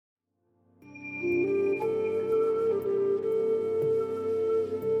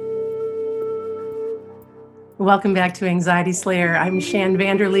Welcome back to Anxiety Slayer. I'm Shan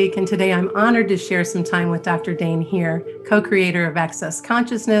Vanderleek, and today I'm honored to share some time with Dr. Dain Heer, co-creator of Access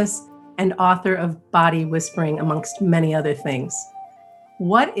Consciousness and author of Body Whispering, amongst many other things.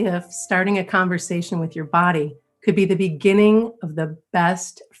 What if starting a conversation with your body could be the beginning of the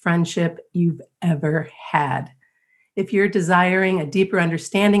best friendship you've ever had? If you're desiring a deeper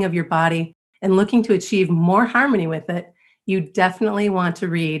understanding of your body and looking to achieve more harmony with it, you definitely want to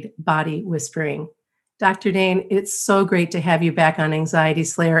read Body Whispering. Dr. Dain, it's so great to have you back on Anxiety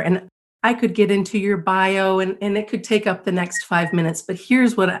Slayer. And I could get into your bio and it could take up the next 5 minutes, but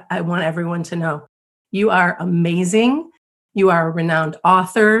here's what I want everyone to know. You are amazing. You are a renowned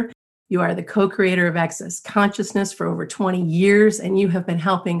author. You are the co-creator of Access Consciousness for over 20 years, and you have been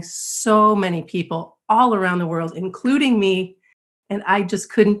helping so many people all around the world, including me. And I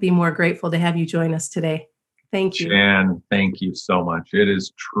just couldn't be more grateful to have you join us today. Thank you. Shan, thank you so much. It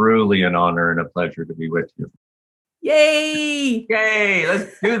is truly an honor and a pleasure to be with you. Yay! Yay,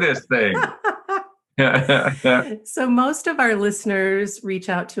 let's do this thing. So most of our listeners reach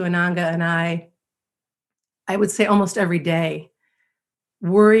out to Ananga and I would say almost every day,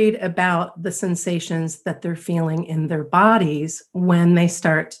 worried about the sensations that they're feeling in their bodies when they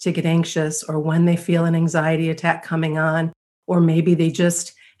start to get anxious, or when they feel an anxiety attack coming on, or maybe they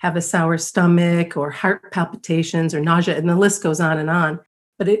just have a sour stomach or heart palpitations or nausea, and the list goes on and on.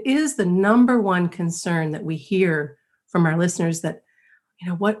 But it is the number one concern that we hear from our listeners that,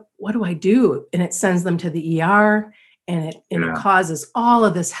 what do I do? And it sends them to the ER, and it causes all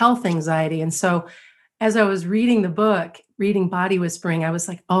of this health anxiety. And so as I was reading the book, reading Body Whispering, I was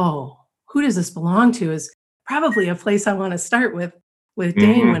like, oh, who does this belong to? Is probably a place I want to start with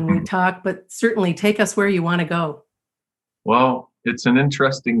Dain when we talk, but certainly take us where you want to go. Well, it's an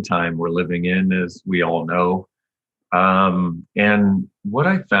interesting time we're living in, as we all know. And what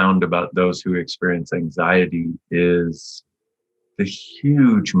I found about those who experience anxiety is the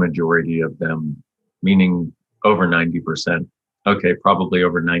huge majority of them, meaning over 90%, okay, probably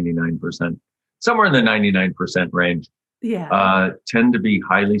over 99%, somewhere in the 99% range, tend to be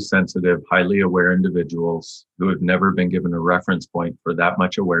highly sensitive, highly aware individuals who have never been given a reference point for that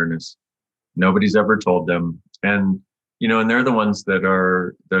much awareness. Nobody's ever told them. And they're the ones that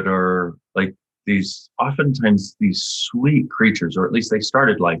are like oftentimes these sweet creatures, or at least they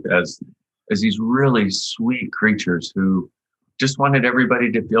started life as these really sweet creatures who just wanted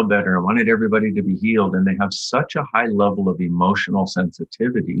everybody to feel better and wanted everybody to be healed. And they have such a high level of emotional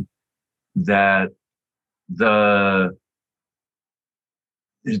sensitivity that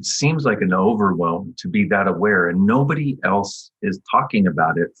it seems like an overwhelm to be that aware, and nobody else is talking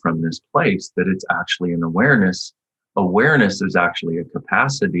about it from this place that it's actually an awareness. Awareness is actually a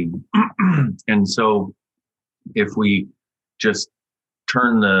capacity. And so if we just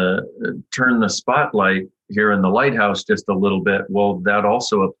turn the spotlight here in the lighthouse just a little bit, well, that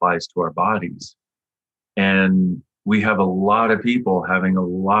also applies to our bodies. And we have a lot of people having a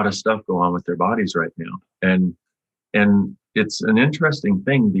lot of stuff go on with their bodies right now. And it's an interesting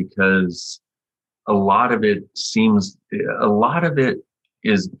thing because a lot of it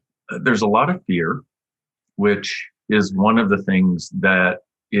is, there's a lot of fear, which is one of the things that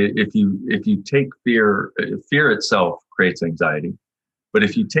if you take fear itself creates anxiety. But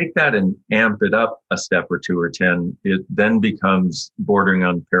if you take that and amp it up a step or 2 or 10, it then becomes bordering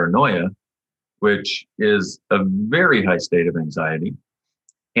on paranoia, which is a very high state of anxiety.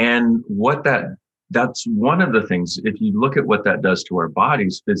 And that's one of the things, if you look at what that does to our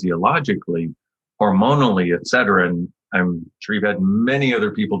bodies physiologically, hormonally, et cetera, and I'm sure you've had many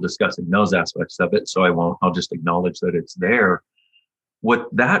other people discussing those aspects of it, so I'll just acknowledge that it's there. What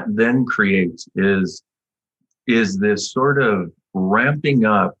that then creates is this sort of ramping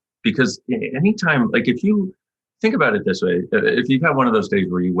up, because anytime, like if you think about it this way, if you've had one of those days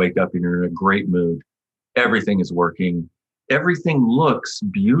where you wake up and you're in a great mood, everything is working, everything looks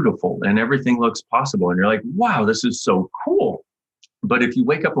beautiful and everything looks possible, and you're like, wow, this is so cool. But if you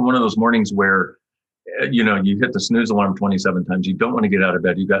wake up in one of those mornings where you hit the snooze alarm 27 times, you don't want to get out of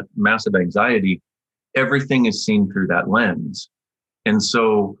bed, you've got massive anxiety, everything is seen through that lens. And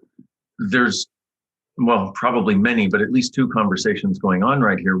so there's, well, probably many, but at least 2 conversations going on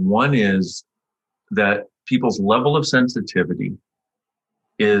right here. One is that people's level of sensitivity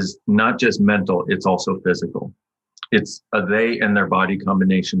is not just mental, it's also physical. It's a they and their body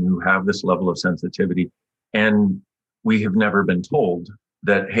combination who have this level of sensitivity. And we have never been told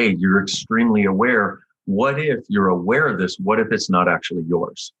that, hey, you're extremely aware. What if you're aware of this? What if it's not actually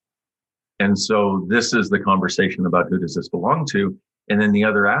yours? And so this is the conversation about who does this belong to? And then the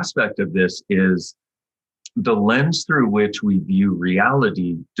other aspect of this is the lens through which we view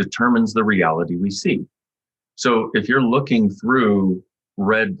reality determines the reality we see. So if you're looking through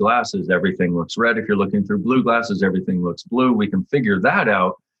red glasses, everything looks red. If you're looking through blue glasses, everything looks blue. We can figure that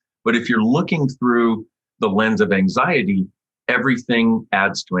out. But if you're looking through the lens of anxiety, everything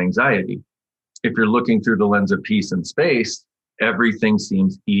adds to anxiety. If you're looking through the lens of peace and space, everything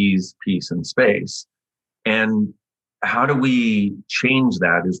seems ease, peace, and space. And how do we change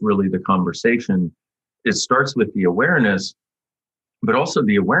that is really the conversation. It starts with the awareness, but also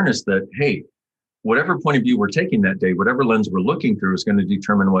the awareness that, hey, whatever point of view we're taking that day, whatever lens we're looking through is going to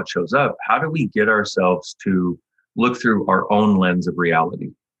determine what shows up. How do we get ourselves to look through our own lens of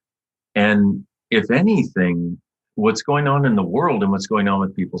reality? And if anything, what's going on in the world and what's going on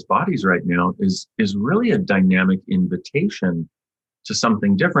with people's bodies right now is really a dynamic invitation to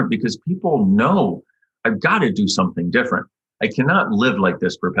something different, because people know I've got to do something different. I cannot live like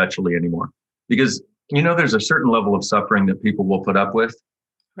this perpetually anymore, because, there's a certain level of suffering that people will put up with,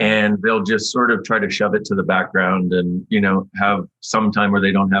 and they'll just sort of try to shove it to the background and, have some time where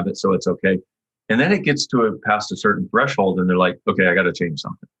they don't have it. So it's okay. And then it gets to past a certain threshold and they're like, okay, I got to change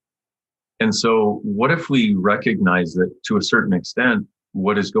something. And so what if we recognize that to a certain extent,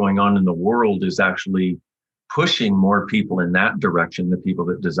 what is going on in the world is actually pushing more people in that direction, the people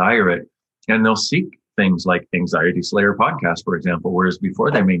that desire it, and they'll seek things like Anxiety Slayer podcast, for example, whereas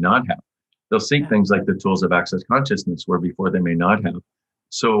before they may not have. They'll seek things like the Tools of Access Consciousness, where before they may not have.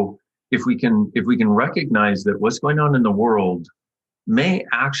 So if we can recognize that what's going on in the world may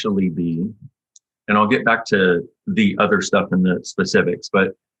actually be, and I'll get back to the other stuff in the specifics,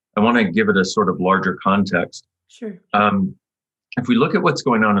 but I want to give it a sort of larger context. Sure. If we look at what's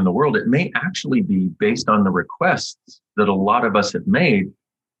going on in the world, it may actually be based on the requests that a lot of us have made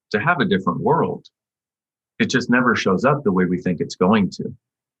to have a different world. It just never shows up the way we think it's going to.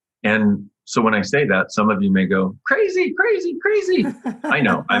 And so when I say that, some of you may go, crazy, crazy, crazy. I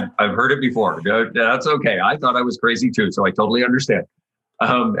know, I've heard it before. That's okay. I thought I was crazy too, so I totally understand.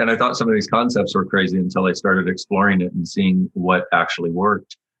 And I thought some of these concepts were crazy until I started exploring it and seeing what actually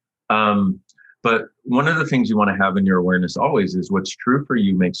worked. But one of the things you want to have in your awareness always is what's true for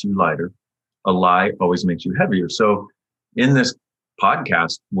you makes you lighter. A lie always makes you heavier. So in this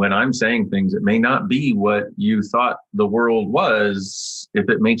podcast, when I'm saying things, it may not be what you thought the world was. If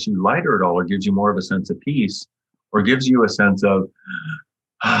it makes you lighter at all, or gives you more of a sense of peace, or gives you a sense of,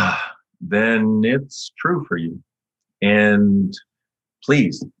 then it's true for you. And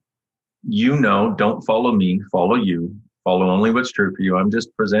please, don't follow me, follow you, follow only what's true for you. I'm just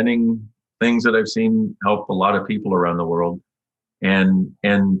presenting things that I've seen help a lot of people around the world. And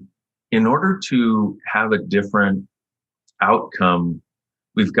in order to have a different outcome,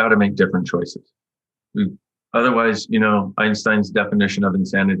 we've got to make different choices. Otherwise, Einstein's definition of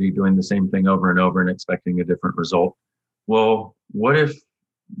insanity, doing the same thing over and over and expecting a different result. Well, what if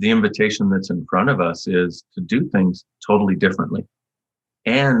the invitation that's in front of us is to do things totally differently?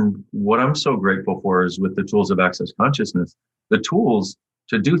 And what I'm so grateful for is with the Tools of Access Consciousness, the tools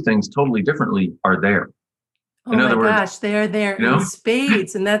to do things totally differently are there. Oh my gosh, they are there in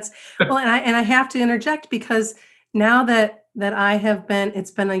spades. And that's, well, and I have to interject, because now that I have been,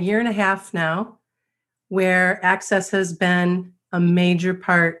 it's been a year and a half now where Access has been a major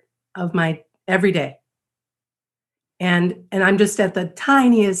part of my everyday. And I'm just at the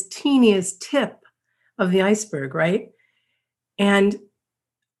teeniest tip of the iceberg, right? And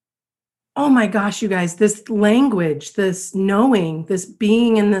oh my gosh, you guys, this language, this knowing, this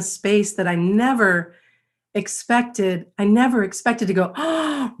being in this space that I never expected to go,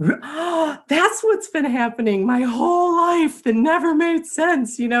 oh, that's what's been happening my whole life that never made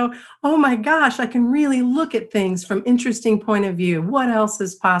sense. Oh my gosh, I can really look at things from interesting point of view. What else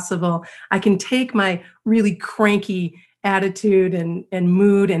is possible? I can take my really cranky attitude and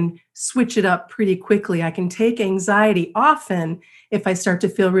mood and switch it up pretty quickly. I can take anxiety often if I start to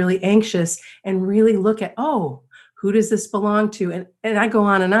feel really anxious and really look at, oh, who does this belong to? And I go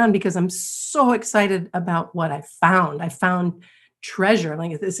on because I'm so excited about what I found. I found treasure,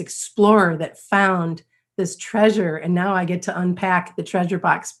 like this explorer that found this treasure. And now I get to unpack the treasure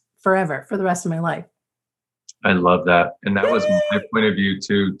box forever, for the rest of my life. I love that. And that was my point of view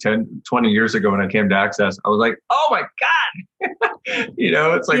too. 20 years ago when I came to Access, I was like, oh my God.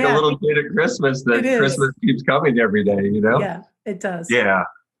 It's like a little kid at Christmas that Christmas keeps coming every day, Yeah, it does. Yeah.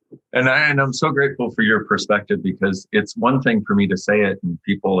 And I'm so grateful for your perspective, because it's one thing for me to say it and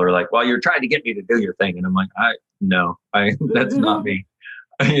people are like, well, you're trying to get me to do your thing. And I'm like, that's not me,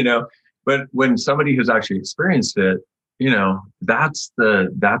 but when somebody who's actually experienced it, that's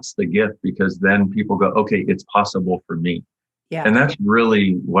the gift, because then people go, okay, it's possible for me. Yeah. And that's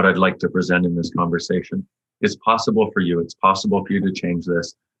really what I'd like to present in this conversation. It's possible for you. It's possible for you to change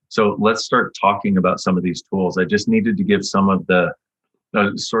this. So let's start talking about some of these tools. I just needed to give some of the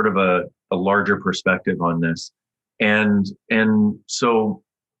sort of a larger perspective on this. And so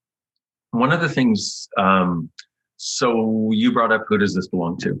one of the things, so you brought up, who does this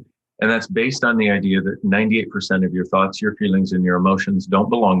belong to? And that's based on the idea that 98% of your thoughts, your feelings, and your emotions don't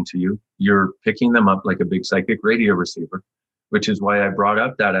belong to you. You're picking them up like a big psychic radio receiver, which is why I brought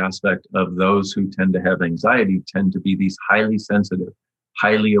up that aspect of those who tend to have anxiety tend to be these highly sensitive,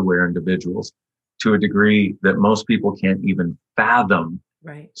 highly aware individuals to a degree that most people can't even fathom.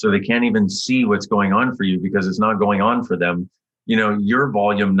 Right. So they can't even see what's going on for you because it's not going on for them. You know, your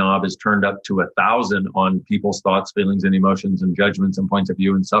volume knob is turned up to 1,000 on people's thoughts, feelings, and emotions and judgments and points of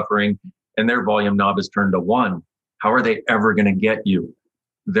view and suffering. And their volume knob is turned to 1. How are they ever going to get you?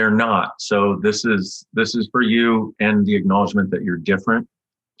 They're not. So this is for you, and the acknowledgement that you're different.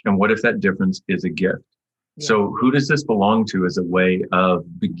 And what if that difference is a gift? Yeah. So who does this belong to as a way of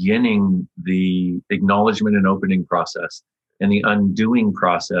beginning the acknowledgement and opening process and the undoing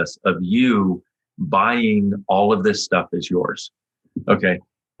process of you buying all of this stuff as yours? Okay.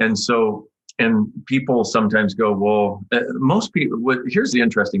 And so, and people sometimes go, well, most people, here's the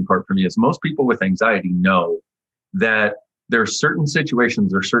interesting part for me is most people with anxiety know that there are certain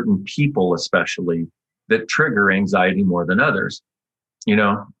situations or certain people, especially, that trigger anxiety more than others. You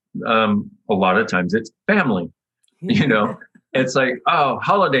know, a lot of times it's family, you know, it's like, oh,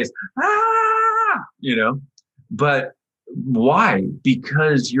 holidays, you know, but why?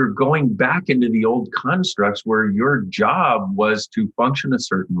 Because you're going back into the old constructs where your job was to function a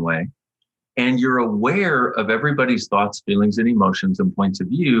certain way. And you're aware of everybody's thoughts, feelings, and emotions and points of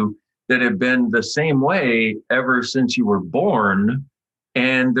view that have been the same way ever since you were born.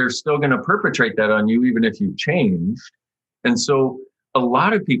 And they're still going to perpetrate that on you, even if you've changed. And so a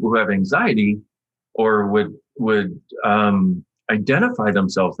lot of people who have anxiety or would identify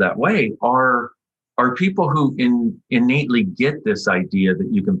themselves that way are people who innately get this idea that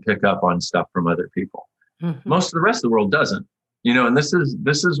you can pick up on stuff from other people. Mm-hmm. Most of the rest of the world doesn't, you know, and this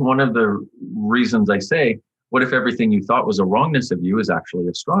is one of the reasons I say, what if everything you thought was a wrongness of you is actually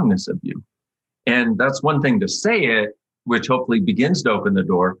a strongness of you? And that's one thing to say it, which hopefully begins to open the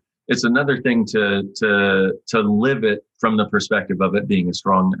door. It's another thing to live it from the perspective of it being a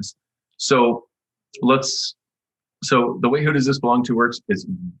strongness. So the way Who Does This Belong To works is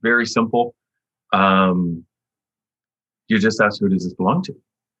very simple. You just ask, who does this belong to?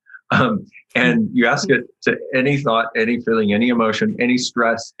 And you ask it to any thought, any feeling, any emotion, any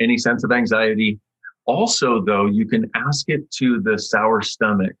stress, any sense of anxiety. Also, though, you can ask it to the sour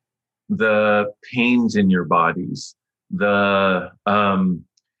stomach, the pains in your bodies, and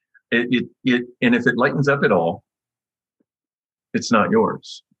if it lightens up at all, it's not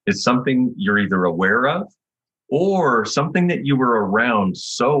yours. It's something you're either aware of or something that you were around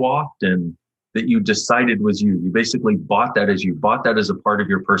so often that you decided was you. You basically bought that as you, bought that as a part of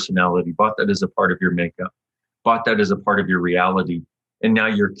your personality, bought that as a part of your makeup, bought that as a part of your reality. And now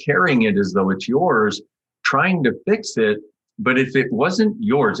you're carrying it as though it's yours, trying to fix it. But if it wasn't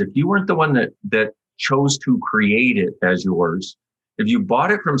yours, if you weren't the one that chose to create it as yours, if you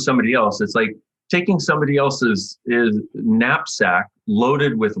bought it from somebody else, it's like taking somebody else's knapsack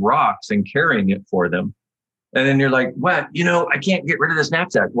loaded with rocks and carrying it for them. And then you're like, what? You know, I can't get rid of this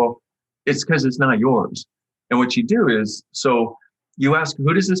knapsack. Well, it's because it's not yours. And what you do is, so you ask,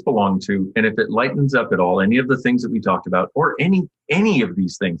 who does this belong to? And if it lightens up at all, any of the things that we talked about, or any of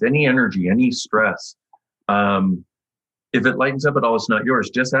these things, any energy, any stress, if it lightens up at all, it's not yours.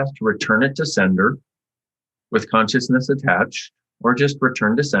 Just ask to return it to sender with consciousness attached, or just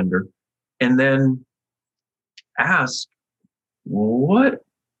return to sender. And then ask, what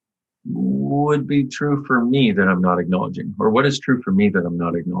would be true for me that I'm not acknowledging? Or what is true for me that I'm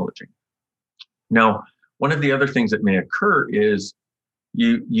not acknowledging? Now, one of the other things that may occur is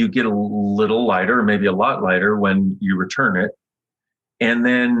you get a little lighter, or maybe a lot lighter when you return it. And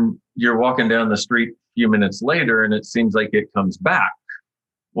then you're walking down the street a few minutes later and it seems like it comes back.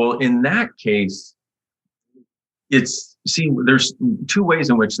 Well, in that case, there's two ways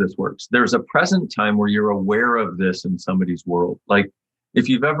in which this works. There's a present time where you're aware of this in somebody's world. Like if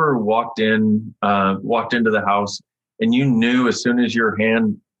you've ever walked into the house and you knew as soon as your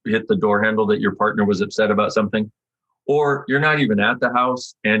hand hit the door handle that your partner was upset about something, or you're not even at the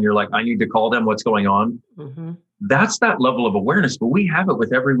house and you're like, I need to call them, what's going on? Mm-hmm. That's that level of awareness, but we have it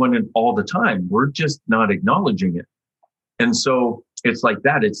with everyone all the time. We're just not acknowledging it. And so it's like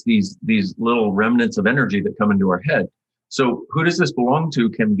that. It's these little remnants of energy that come into our head. So who does this belong to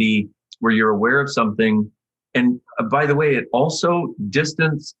can be where you're aware of something. And by the way, it also,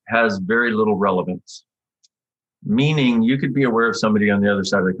 distance has very little relevance. meaning you could be aware of somebody on the other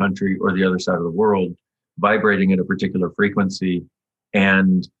side of the country or the other side of the world vibrating at a particular frequency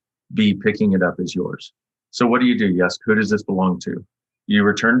and be picking it up as yours. So what do? Yes, who does this belong to? You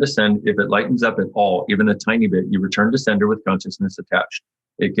return to send. If it lightens up at all, even a tiny bit, you return to sender with consciousness attached.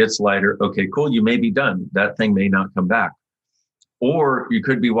 It gets lighter. Okay, cool. You may be done. That thing may not come back. Or you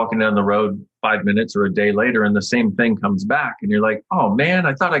could be walking down the road 5 minutes or a day later and the same thing comes back and you're like, oh man,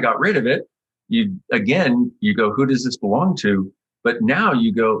 I thought I got rid of it. You go, who does this belong to? But now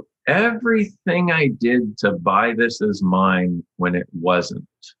you go, everything I did to buy this as mine when it wasn't.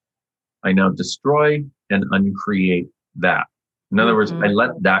 I now destroy and uncreate that. In other words, I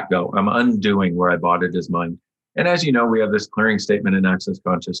let that go. I'm undoing where I bought it as mine. And as you know, we have this clearing statement in Access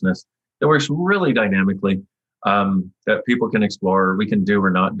Consciousness that works really dynamically, that people can explore. We can do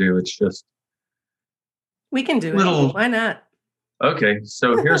or not do. It's just we can do it. Why not? Okay,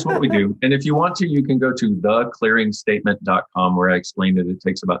 so here's what we do. And if you want to, you can go to theclearingstatement.com where I explained it. It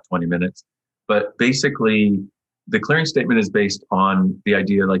takes about 20 minutes. But basically, the clearing statement is based on the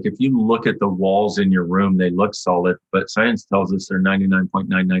idea, like if you look at the walls in your room, they look solid, but science tells us they're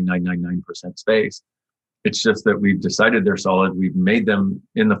 99.99999% space. It's just that we've decided they're solid. We've made them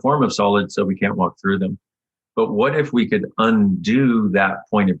in the form of solid, so we can't walk through them. But what if we could undo that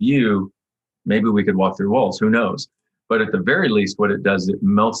point of view? Maybe we could walk through walls. Who knows? But at the very least, what it does, it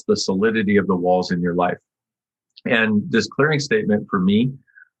melts the solidity of the walls in your life. And this clearing statement for me,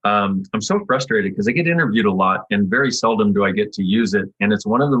 I'm so frustrated because I get interviewed a lot and very seldom do I get to use it. And it's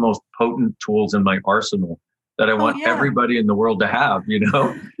one of the most potent tools in my arsenal that I want everybody in the world to have,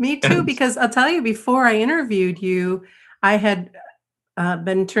 Me too, because I'll tell you, before I interviewed you, I had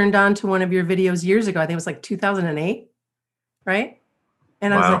been turned on to one of your videos years ago. I think it was like 2008, right?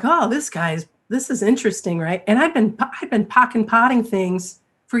 And I was like, oh, this is interesting, right? And I've been potting things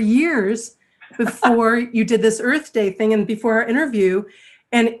for years before you did this Earth Day thing and before our interview.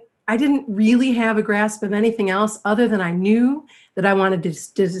 And I didn't really have a grasp of anything else other than I knew that I wanted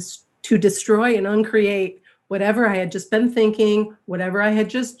to destroy and uncreate whatever I had just been thinking, whatever I had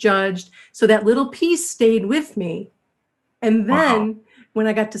just judged. So that little piece stayed with me. And then when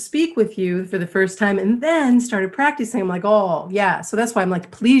I got to speak with you for the first time and then started practicing, I'm like, oh, yeah. So that's why I'm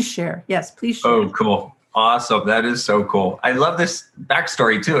like, please share. Yes, please share. Oh, cool. Awesome. That is so cool. I love this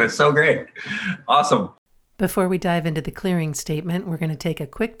backstory too. It's so great. Awesome. Before we dive into the clearing statement, we're going to take a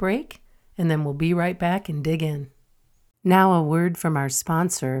quick break and then we'll be right back and dig in. Now a word from our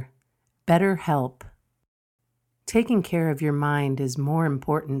sponsor, BetterHelp. Taking care of your mind is more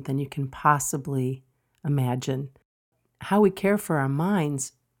important than you can possibly imagine. How we care for our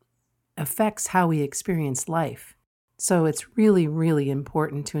minds affects how we experience life. So it's really, really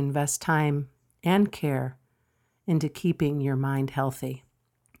important to invest time and care into keeping your mind healthy.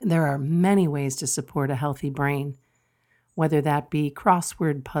 There are many ways to support a healthy brain, whether that be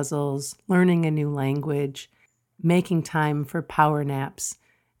crossword puzzles, learning a new language, making time for power naps,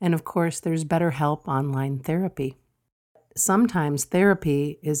 and of course, there's BetterHelp online therapy. Sometimes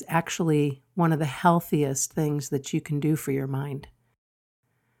therapy is actually one of the healthiest things that you can do for your mind.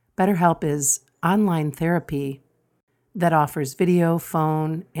 BetterHelp is online therapy that offers video,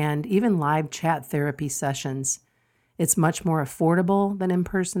 phone, and even live chat therapy sessions. It's much more affordable than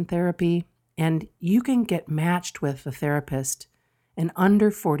in-person therapy, and you can get matched with a therapist in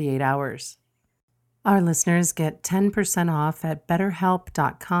under 48 hours. Our listeners get 10% off at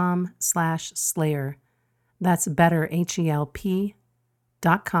betterhelp.com/slayer. That's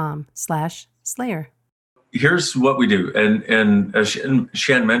betterhelp.com/slayer. Here's what we do. And as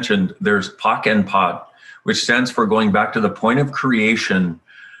Shan mentioned, there's POC and POD, which stands for going back to the point of creation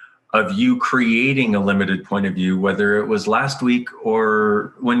of you creating a limited point of view, whether it was last week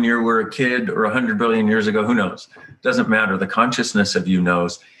or when you were a kid or 100 billion years ago, who knows? Doesn't matter. The consciousness of you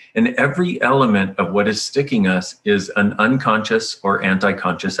knows. And every element of what is sticking us is an unconscious or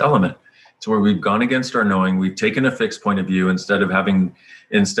anti-conscious element. It's where we've gone against our knowing. We've taken a fixed point of view instead of having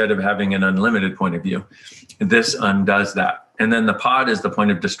an unlimited point of view. This undoes that. And then the pod is the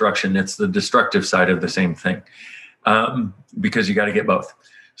point of destruction. It's the destructive side of the same thing, because you got to get both.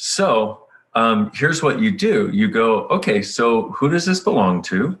 So here's what you do. You go, okay, so who does this belong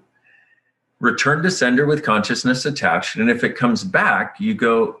to? Return to sender with consciousness attached. And if it comes back, you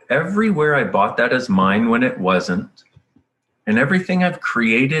go, everywhere I bought that as mine when it wasn't, and everything I've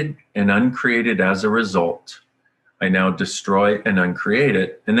created and uncreated as a result, I now destroy and uncreate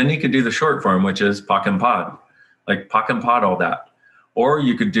it. And then you could do the short form, which is POC and POD, like POC and POD, all that. Or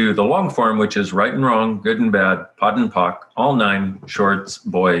you could do the long form, which is right and wrong, good and bad, POD and POC, all 9 shorts,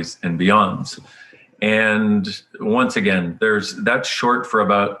 boys, and beyonds. And once again, that's short for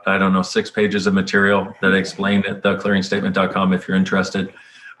about, I don't know, 6 pages of material that I explain at theclearingstatement.com if you're interested.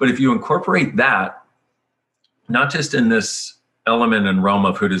 But if you incorporate that, not just in this element and realm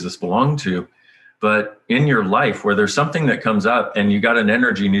of who does this belong to, but in your life where there's something that comes up and you got an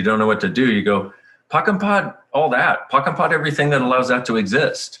energy and you don't know what to do, you go, Pock and Pod, all that, Pock and Pod, everything that allows that to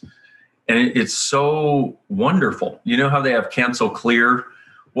exist. And it's so wonderful. You know how they have cancel clear?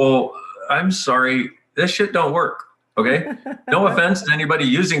 Well, I'm sorry, this shit don't work. Okay. No offense to anybody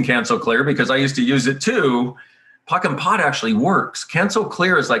using cancel clear, because I used to use it too. Pock and Pod actually works. Cancel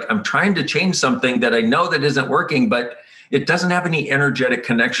clear is like, I'm trying to change something that I know that isn't working, but it doesn't have any energetic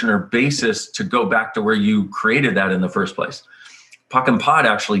connection or basis to go back to where you created that in the first place. Pock and Pod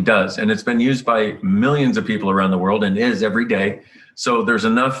actually does. And it's been used by millions of people around the world and is every day. So there's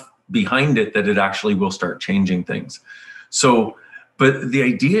enough behind it that it actually will start changing things. So, but the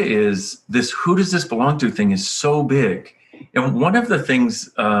idea is this, who does this belong to thing is so big. And one of the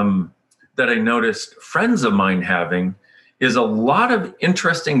things that I noticed friends of mine having is a lot of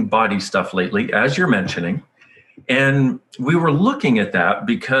interesting body stuff lately, as you're mentioning. And we were looking at that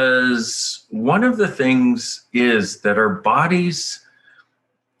because one of the things is that our bodies,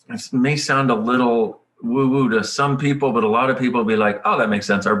 this may sound a little woo-woo to some people, but a lot of people will be like, oh, that makes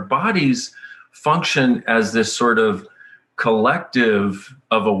sense. Our bodies function as this sort of collective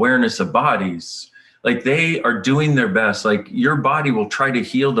of awareness of bodies. Like they are doing their best. Like your body will try to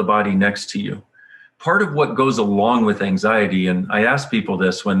heal the body next to you. Part of what goes along with anxiety, and I ask people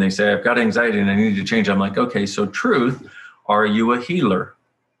this when they say, I've got anxiety and I need to change. I'm like, okay, so truth, are you a healer?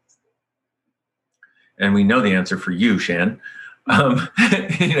 And we know the answer for you, Shan.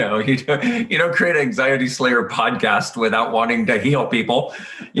 You don't create an Anxiety Slayer podcast without wanting to heal people,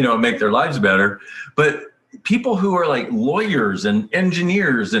 make their lives better. But people who are like lawyers and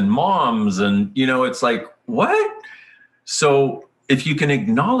engineers and moms and, it's like, what? So if you can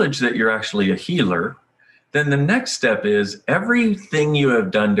acknowledge that you're actually a healer, then the next step is everything you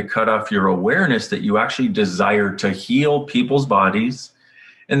have done to cut off your awareness that you actually desire to heal people's bodies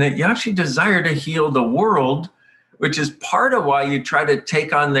and that you actually desire to heal the world, which is part of why you try to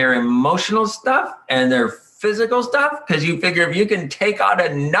take on their emotional stuff and their physical stuff, because you figure if you can take on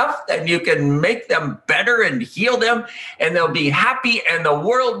enough, then you can make them better and heal them and they'll be happy and the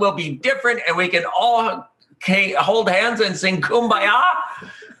world will be different and we can all hold hands and sing Kumbaya.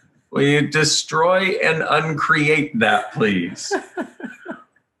 Will you destroy and uncreate that, please?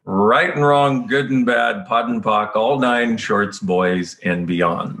 Right and wrong, good and bad, pod and pock, all 9 shorts, boys, and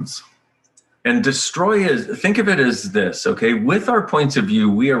beyonds. And destroy is, think of it as this, okay? With our points of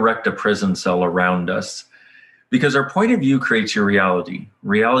view, we erect a prison cell around us because our point of view creates your reality.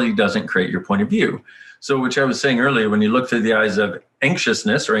 Reality doesn't create your point of view. So, which I was saying earlier, when you look through the eyes of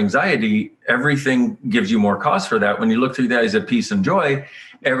anxiousness or anxiety, everything gives you more cause for that. When you look through the eyes of peace and joy,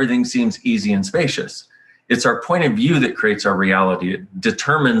 everything seems easy and spacious. It's our point of view that creates our reality. It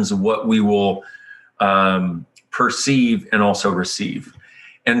determines what we will perceive and also receive.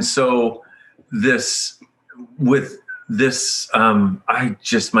 And so my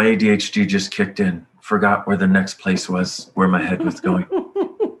ADHD just kicked in, forgot where the next place was, where my head was going.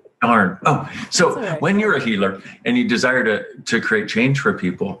 Darn. Oh, so right. When you're a healer and you desire to create change for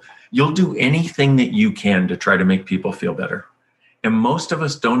people, you'll do anything that you can to try to make people feel better. And most of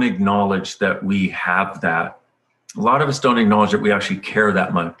us don't acknowledge that we have that. A lot of us don't acknowledge that we actually care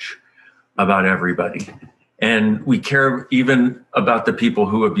that much about everybody. And we care even about the people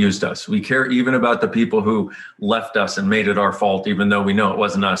who abused us. We care even about the people who left us and made it our fault, even though we know it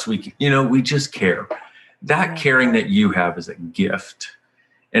wasn't us. We just care. That caring that you have is a gift.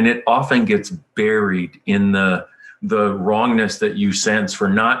 And it often gets buried in the wrongness that you sense for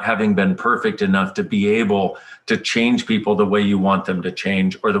not having been perfect enough to be able to change people the way you want them to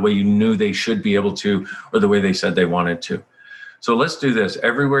change, or the way you knew they should be able to, or the way they said they wanted to. So let's do this.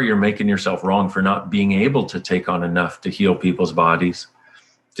 Everywhere you're making yourself wrong for not being able to take on enough to heal people's bodies,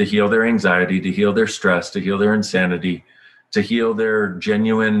 to heal their anxiety, to heal their stress, to heal their insanity, to heal their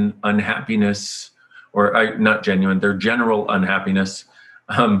genuine unhappiness, or not genuine, their general unhappiness,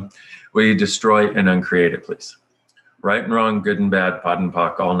 will you destroy and uncreate it, please? Right and wrong, good and bad, pod and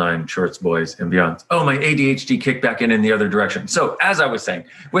pock, all 9 shorts, boys, and beyond. Oh, my ADHD kicked back in the other direction. So as I was saying,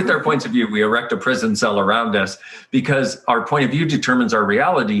 with our points of view, we erect a prison cell around us because our point of view determines our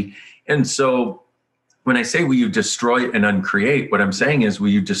reality. And so when I say, will you destroy and uncreate, what I'm saying is, will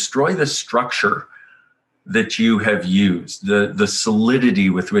you destroy the structure that you have used, the solidity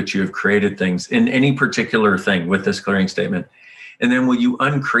with which you have created things in any particular thing with this clearing statement? And then will you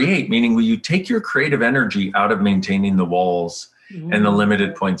uncreate, meaning will you take your creative energy out of maintaining the walls and the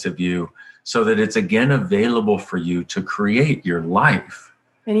limited points of view so that it's again available for you to create your life.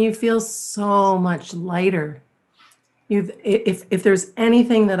 And you feel so much lighter. If there's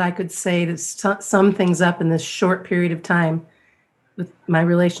anything that I could say to sum things up in this short period of time with my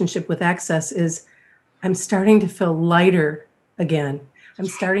relationship with Access, is I'm starting to feel lighter again. I'm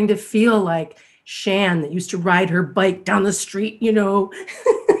starting to feel like Shan that used to ride her bike down the street,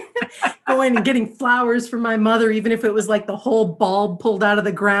 going and getting flowers for my mother, even if it was like the whole bulb pulled out of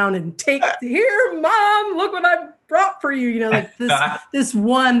the ground, and take, here, Mom, look what I brought for you. Like this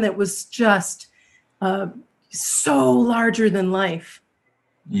one that was just so larger than life.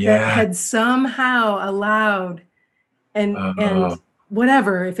 Yeah. That had somehow allowed and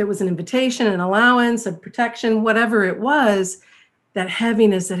whatever, if it was an invitation, an allowance, a protection, whatever it was, that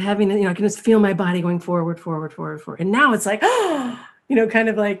heaviness, I can just feel my body going forward. And now it's like, kind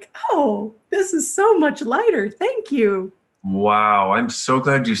of like, oh, this is so much lighter. Thank you. Wow. I'm so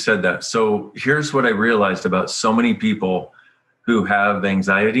glad you said that. So here's what I realized about so many people who have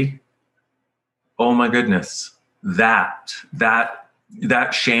anxiety. Oh my goodness. That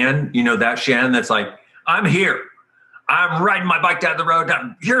Shan, that Shan that's like, I'm here. I'm riding my bike down the road.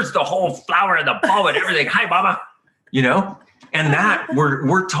 Here's the whole flower and the bulb and everything. Hi, Mama. And that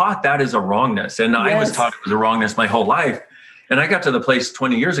we're taught that is a wrongness. And I was taught it was a wrongness my whole life. And I got to the place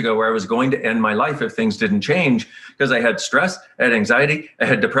 20 years ago where I was going to end my life if things didn't change, because I had stress, I had anxiety, I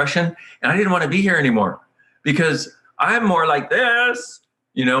had depression, and I didn't want to be here anymore because I'm more like this,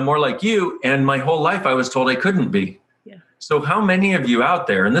 more like you. And my whole life I was told I couldn't be. Yeah. So how many of you out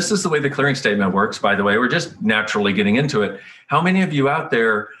there, and this is the way the clearing statement works, by the way, we're just naturally getting into it. How many of you out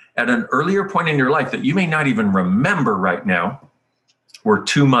there at an earlier point in your life that you may not even remember right now were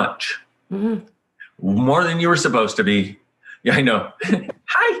too much, more than you were supposed to be? Yeah, I know.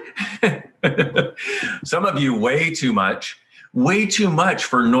 Hi. Some of you way too much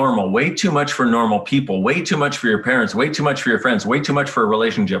for normal, way too much for normal people, way too much for your parents, way too much for your friends, way too much for a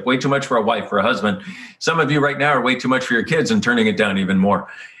relationship, way too much for a wife, for a husband. Some of you right now are way too much for your kids and turning it down even more.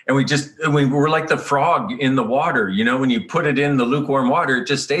 And we're like the frog in the water. When you put it in the lukewarm water, it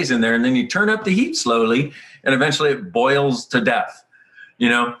just stays in there. And then you turn up the heat slowly and eventually it boils to death.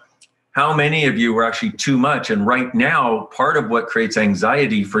 How many of you were actually too much? And right now, part of what creates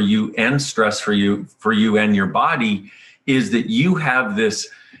anxiety for you and stress for you and your body is that you have this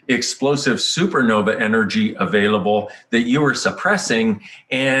explosive supernova energy available that you were suppressing.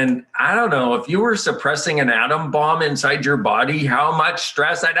 And I don't know, if you were suppressing an atom bomb inside your body, how much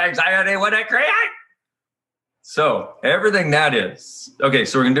stress and anxiety would it create? So everything that is. Okay,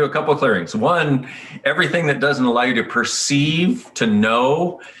 so we're going to do a couple of clearings. One, everything that doesn't allow you to perceive, to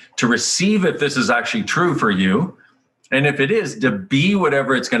know, to receive if this is actually true for you. And if it is, to be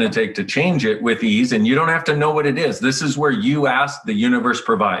whatever it's going to take to change it with ease. And you don't have to know what it is. This is where you ask, the universe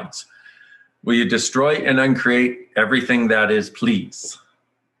provides. Will you destroy and uncreate everything that is, please?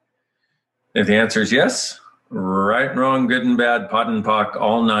 If the answer is yes, right and wrong, good and bad, pot and pock,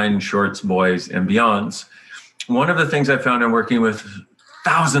 all 9 shorts, boys, and beyonds. One of the things I found in working with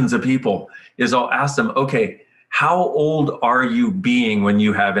thousands of people is I'll ask them, okay, how old are you being when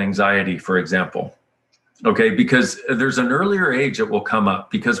you have anxiety, for example? Okay, because there's an earlier age that will come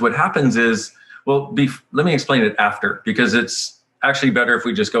up, because what happens is, let me explain it after, because it's actually better if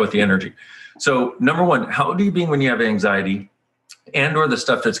we just go with the energy. So number one, how old are you being when you have anxiety and or the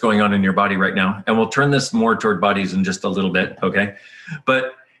stuff that's going on in your body right now? And we'll turn this more toward bodies in just a little bit, okay?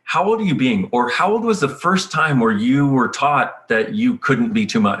 But how old are you being, or how old was the first time where you were taught that you couldn't be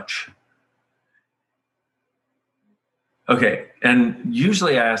too much? Okay, and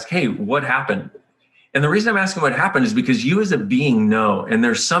usually I ask, hey, what happened? And the reason I'm asking what happened is because you as a being know, and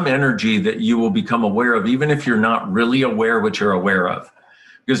there's some energy that you will become aware of, even if you're not really aware what you're aware of.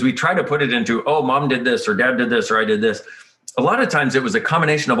 Because we try to put it into, oh, mom did this, or dad did this, or I did this. A lot of times it was a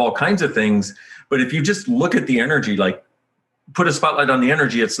combination of all kinds of things. But if you just look at the energy, like put a spotlight on the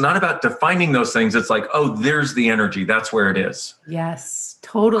energy, it's not about defining those things. It's like, oh, there's the energy. That's where it is. Yes,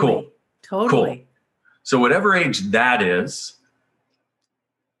 totally. Cool. Totally. Cool. So whatever age that is,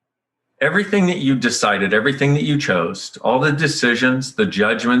 everything that you decided, everything that you chose, all the decisions, the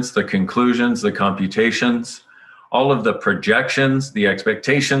judgments, the conclusions, the computations, all of the projections, the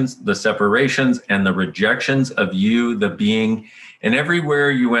expectations, the separations, and the rejections of you, the being, and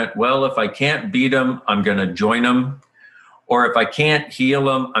everywhere you went, well, if I can't beat them, I'm going to join them. Or if I can't heal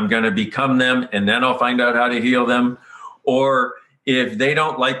them, I'm going to become them, and then I'll find out how to heal them. Or if they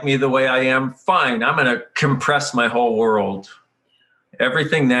don't like me the way I am, fine, I'm going to compress my whole world.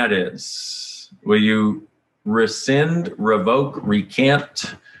 Everything that is, will you rescind, revoke,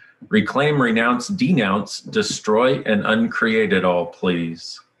 recant, reclaim, renounce, denounce, destroy, and uncreate it all,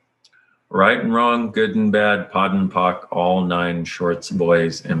 please? Right and wrong, good and bad, pod and pock, all 9 shorts,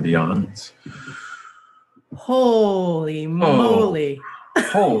 boys, and beyonds. Holy moly.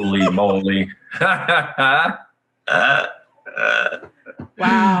 Holy moly.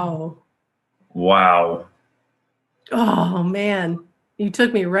 Wow. Wow. Oh, man. You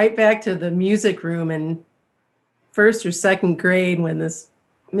took me right back to the music room in first or second grade when this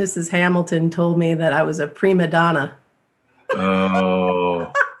Mrs. Hamilton told me that I was a prima donna.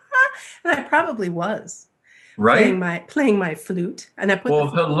 Oh. And I probably was. Right? Playing my flute. And I put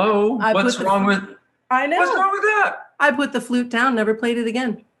hello. What's wrong with I know. What's wrong with that? I put the flute down, never played it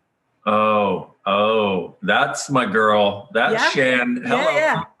again. Oh, that's my girl. That's Shan. Hello.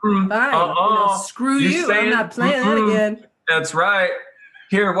 Yeah. Fine. Screw you. I'm not playing that again. That's right.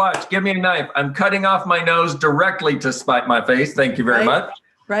 Here, watch. Give me a knife. I'm cutting off my nose directly to spite my face. Thank you very much.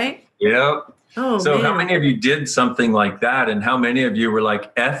 Right? Yep. Oh, so man. How many of you did something like that? And how many of you were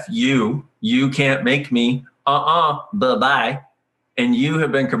like, F you can't make me, bye-bye. And you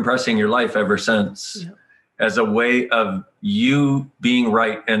have been compressing your life ever since as a way of you being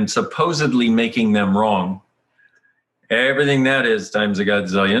right and supposedly making them wrong. Everything that is times a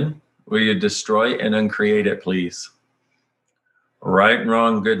godzillion. Will you destroy and uncreate it, please? Right and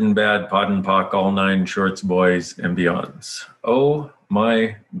wrong, good and bad, pod and pock, all 9 shorts, boys, and beyonds. Oh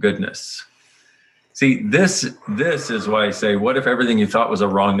my goodness. See, this is why I say, what if everything you thought was a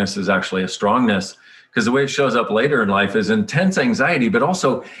wrongness is actually a strongness? Because the way it shows up later in life is intense anxiety, but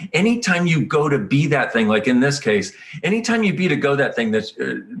also anytime you go to be that thing, like in this case, anytime you go that thing,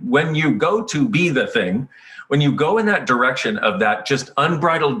 when you go to be the thing, when you go in that direction of that just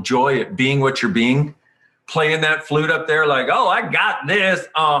unbridled joy at being what you're being, playing that flute up there like, oh, I got this,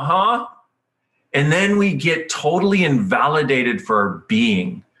 and then we get totally invalidated for our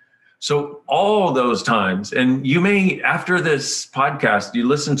being. So all those times, and you may, after this podcast, you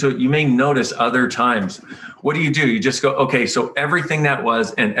listen to it, you may notice other times. What do? You just go, okay, so everything that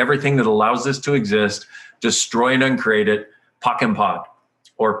was and everything that allows this to exist, destroy and uncreate it, pock and pod,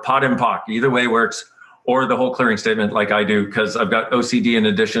 or pod and pock, either way works, or the whole clearing statement like I do, because I've got OCD in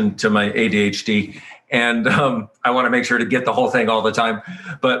addition to my ADHD. And I want to make sure to get the whole thing all the time.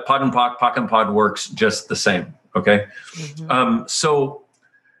 But pod and pock and pod works just the same, okay? Mm-hmm.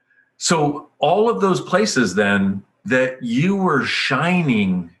 So all of those places then that you were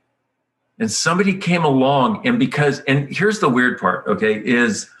shining and somebody came along and here's the weird part, okay,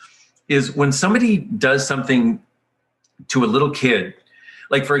 is when somebody does something to a little kid,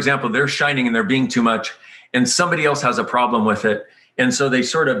 like for example, they're shining and they're being too much and somebody else has a problem with it. And so they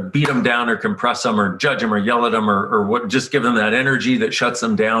sort of beat them down or compress them or judge them or yell at them or what, just give them that energy that shuts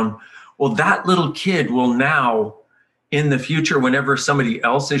them down. Well, that little kid will now, in the future, whenever somebody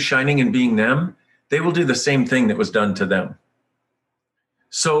else is shining and being them, they will do the same thing that was done to them.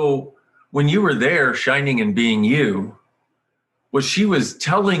 So when you were there shining and being you, what she was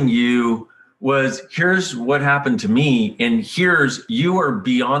telling you was, here's what happened to me, and you are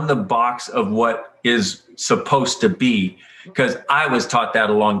beyond the box of what is supposed to be, because I was taught that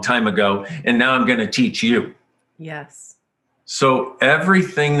a long time ago, and now I'm going to teach you. Yes. So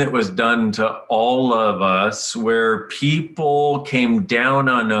everything that was done to all of us, where people came down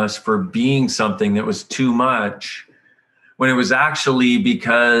on us for being something that was too much, when it was actually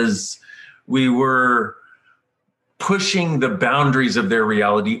because we were pushing the boundaries of their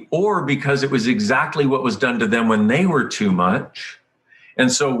reality, or because it was exactly what was done to them when they were too much. And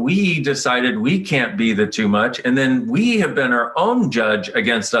so we decided we can't be the too much. And then we have been our own judge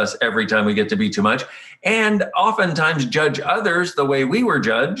against us every time we get to be too much. And oftentimes judge others the way we were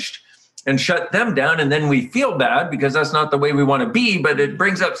judged and shut them down. And then we feel bad because that's not the way we want to be, but it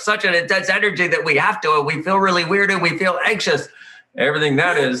brings up such an intense energy that we have to, and we feel really weird and we feel anxious. Everything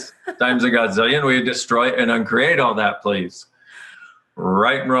that is times a godzillion, we destroy and uncreate all that, please.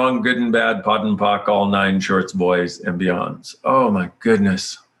 Right and wrong, good and bad, pod and pock, all 9 shorts, boys, and beyonds. Oh my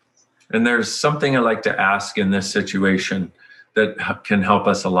goodness. And there's something I like to ask in this situation that can help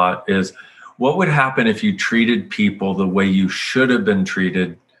us a lot is, what would happen if you treated people the way you should have been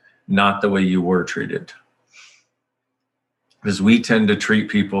treated, not the way you were treated? Because we tend to treat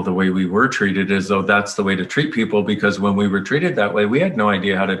people the way we were treated as though that's the way to treat people, because when we were treated that way, we had no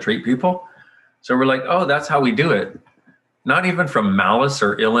idea how to treat people. So we're like, oh, that's how we do it. Not even from malice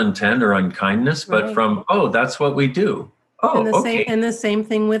or ill intent or unkindness, but right. From, oh, that's what we do. Oh, okay. And the same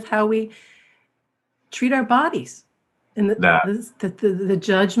thing with how we treat our bodies. And the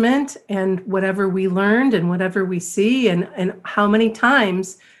judgment and whatever we learned and whatever we see, and how many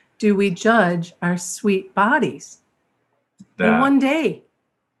times do we judge our sweet bodies in one day?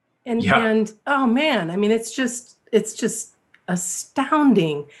 And oh man, I mean, it's just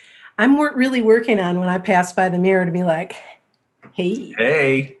astounding. I'm really working on when I pass by the mirror to be like,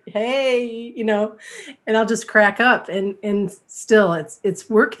 hey, and I'll just crack up. And still, it's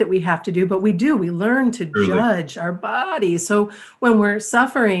work that we have to do, but we learn to Truly. judge our body. So when we're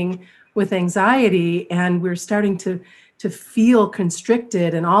suffering with anxiety and we're starting to feel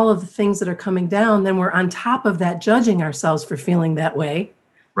constricted and all of the things that are coming down, then we're on top of that judging ourselves for feeling that way,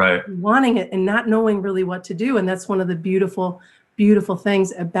 Right. wanting it and not knowing really what to do. And that's one of the beautiful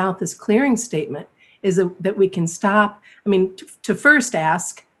things about this clearing statement is that we can stop. I mean, to first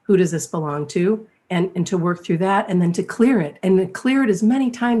ask, who does this belong to? And to work through that, and then to clear it, and to clear it as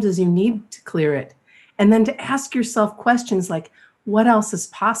many times as you need to clear it. And then to ask yourself questions like, what else is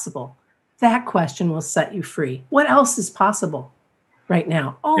possible? That question will set you free. What else is possible right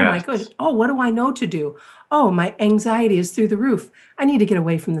now? Oh, yes. My goodness. Oh, what do I know to do? Oh, my anxiety is through the roof. I need to get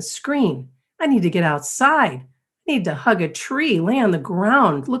away from the screen. I need to get outside. I need to hug a tree, lay on the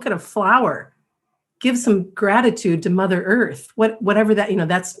ground, look at a flower, give some gratitude to Mother Earth. Whatever that,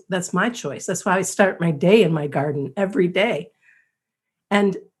 that's my choice. That's why I start my day in my garden every day.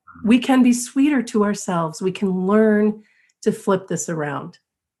 And we can be sweeter to ourselves. We can learn to flip this around.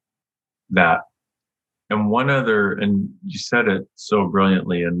 That. And one other, and you said it so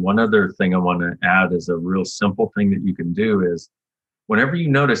brilliantly, and one other thing I want to add is a real simple thing that you can do is whenever you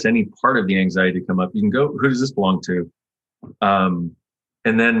notice any part of the anxiety come up, you can go, who does this belong to? And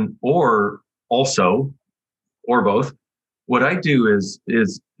then, or both, what I do is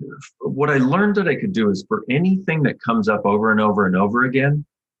what I learned that I could do is for anything that comes up over and over and over again,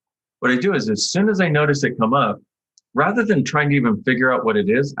 what I do is as soon as I notice it come up, rather than trying to even figure out what it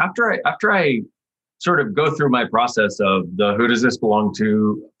is, after I sort of go through my process of the who does this belong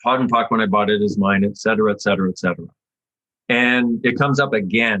to, Pod and Pock when I bought it is mine, et cetera, et cetera, et cetera. And it comes up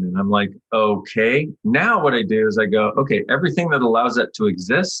again. And I'm like, okay, now what I do is I go, okay, everything that allows it to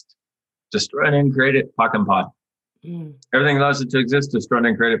exist, destroy it and create it, Pock and Pod. Everything that allows it to exist, destroy it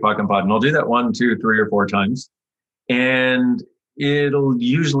and create it, Pock and Pod. And I'll do that 1, 2, 3, or 4 times. And it'll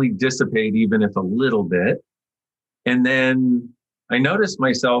usually dissipate even if a little bit. And then I notice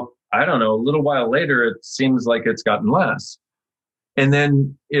myself, I don't know, a little while later, it seems like it's gotten less. And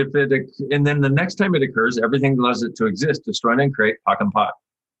then the next time it occurs, everything allows it to exist, destroy and create, Pock and Pod.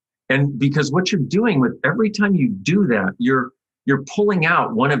 And because what you're doing with every time you do that, you're pulling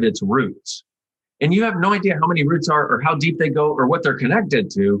out one of its roots. And you have no idea how many roots are or how deep they go or what they're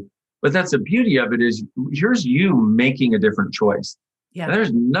connected to. But that's the beauty of it is here's you making a different choice. Yeah. And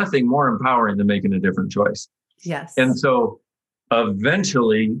there's nothing more empowering than making a different choice. Yes. And so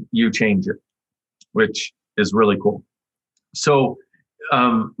eventually you change it, which is really cool. So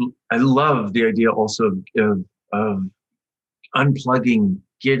I love the idea also of unplugging,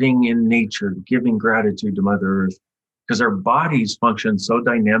 getting in nature, giving gratitude to Mother Earth, because our bodies function so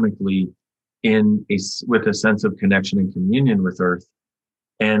dynamically with a sense of connection and communion with Earth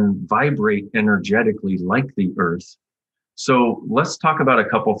and vibrate energetically like the Earth. So let's talk about a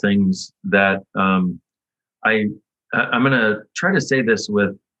couple things that I'm going to try to say this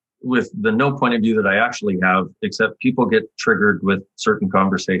with the no point of view that I actually have, except people get triggered with certain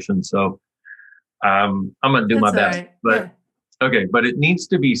conversations. So I'm going to do my best. Right. But yeah. Okay, but it needs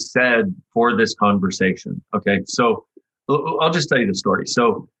to be said for this conversation. Okay, so I'll just tell you the story.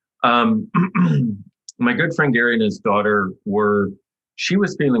 So my good friend Gary and his daughter she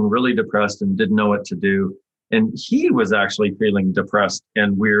was feeling really depressed and didn't know what to do. And he was actually feeling depressed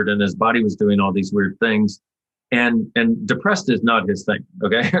and weird, and his body was doing all these weird things. And depressed is not his thing,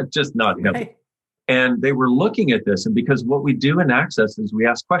 okay? Just not him. Right. And they were looking at this, and because what we do in Access is we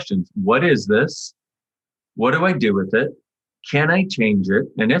ask questions. What is this? What do I do with it? Can I change it?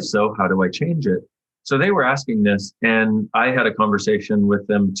 And if so, how do I change it? So they were asking this, and I had a conversation with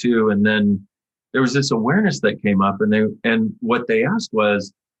them too. And then there was this awareness that came up, and what they asked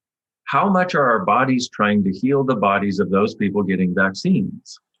was, how much are our bodies trying to heal the bodies of those people getting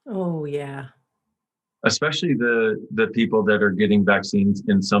vaccines? Oh, yeah. Especially the people that are getting vaccines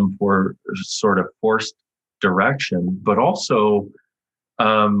in some sort of forced direction, but also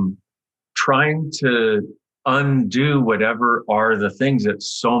trying to undo whatever are the things that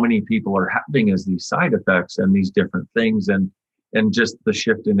so many people are having as these side effects and these different things and just the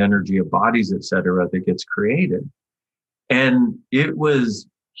shift in energy of bodies, et cetera, that gets created. And it was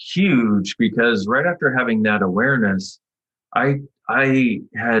huge because right after having that awareness, I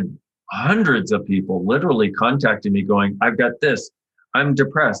had hundreds of people literally contacting me going, I've got this, I'm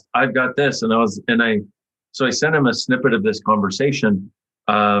depressed, I've got this. So I sent him a snippet of this conversation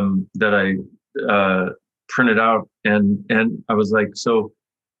that I printed out. And I was like, so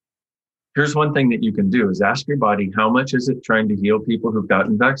here's one thing that you can do is ask your body, how much is it trying to heal people who've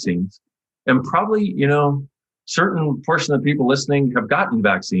gotten vaccines? And probably, certain portion of the people listening have gotten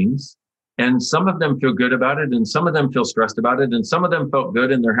vaccines, and some of them feel good about it, and some of them feel stressed about it, and some of them felt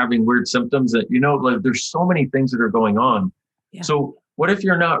good and they're having weird symptoms that, like there's so many things that are going on. Yeah. So what if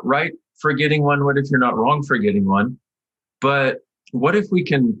you're not right for getting one? What if you're not wrong for getting one? But what if we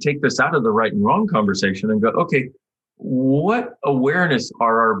can take this out of the right and wrong conversation and go, okay, what awareness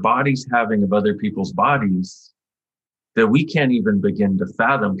are our bodies having of other people's bodies that we can't even begin to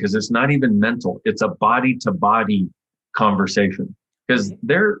fathom, because it's not even mental. It's a body to body conversation, because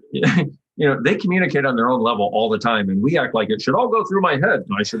they're, they communicate on their own level all the time. And we act like it should all go through my head and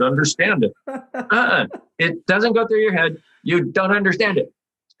I should understand it. It doesn't go through your head. You don't understand it.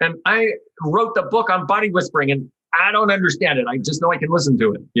 And I wrote the book on body whispering and I don't understand it. I just know I can listen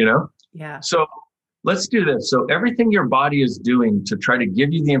to it, Yeah. So let's do this. So everything your body is doing to try to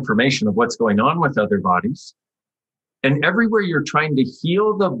give you the information of what's going on with other bodies, and everywhere you're trying to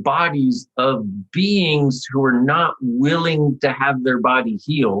heal the bodies of beings who are not willing to have their body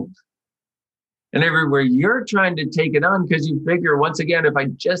healed, and everywhere you're trying to take it on because you figure, once again, if I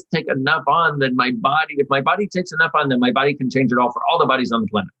just take enough on, then if my body takes enough on, then my body can change it all for all the bodies on the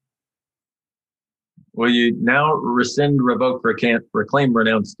planet. Will you now rescind, revoke, recant, reclaim,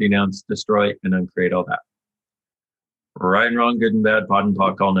 renounce, denounce, destroy, and uncreate all that? Right and wrong, good and bad, pod and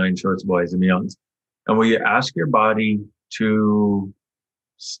talk, all nine shorts, boys and beyonds. And will you ask your body to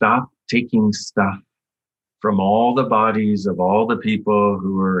stop taking stuff from all the bodies of all the people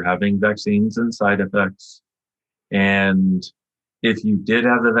who are having vaccines and side effects? And if you did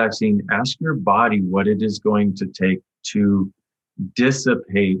have the vaccine, ask your body what it is going to take to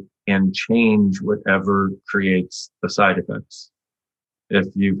dissipate and change whatever creates the side effects, if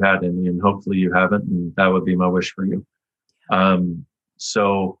you've had any, and hopefully you haven't, and that would be my wish for you. And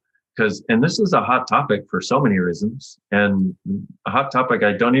this is a hot topic for so many reasons, and a hot topic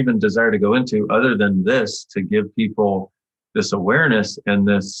I don't even desire to go into other than this, to give people this awareness and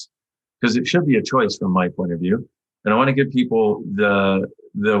this, because it should be a choice from my point of view. And I want to give people the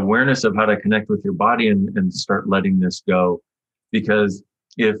awareness of how to connect with your body and start letting this go. Because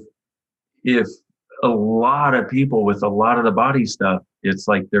if a lot of people with a lot of the body stuff, it's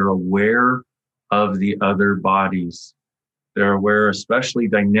like they're aware of the other bodies. They're aware, especially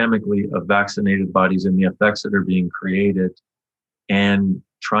dynamically, of vaccinated bodies and the effects that are being created, and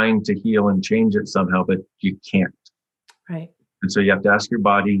trying to heal and change it somehow, but you can't. Right. And so you have to ask your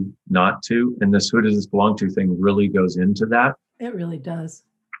body not to. And this who does this belong to thing really goes into that. It really does.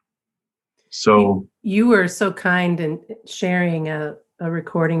 So you were so kind in sharing a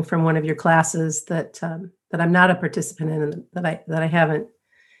recording from one of your classes that I'm not a participant in, that I haven't.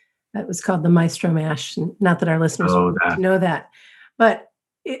 That was called the Maestro Mash. Not that our listeners know that, but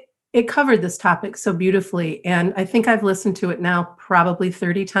it covered this topic so beautifully. And I think I've listened to it now probably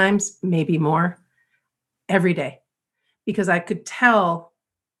 30 times, maybe more, every day, because I could tell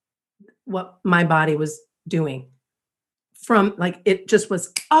what my body was doing. From like, it just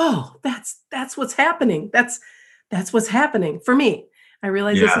was, oh, that's what's happening. That's what's happening for me. I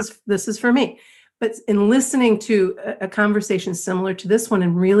realize this is for me. But in listening to a conversation similar to this one,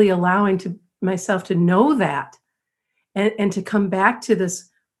 and really allowing myself to know that, and to come back to this,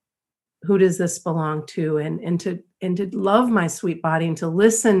 who does this belong to, and to love my sweet body, and to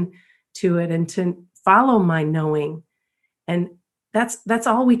listen to it, and to follow my knowing, and that's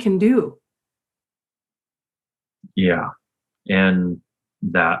all we can do. Yeah, and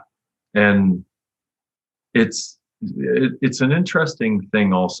it's an interesting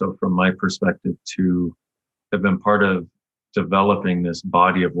thing also from my perspective to have been part of developing this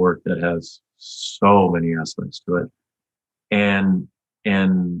body of work that has so many aspects to it, and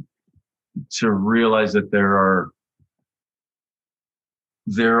to realize that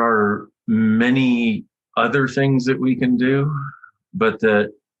there are many other things that we can do, but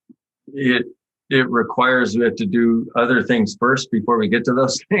that it requires we have to do other things first before we get to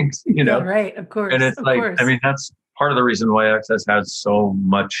those things, Yeah, right, of course. And it's that's part of the reason why Access has so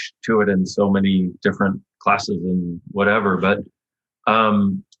much to it and so many different classes and whatever. But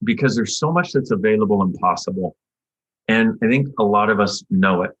because there's so much that's available and possible. And I think a lot of us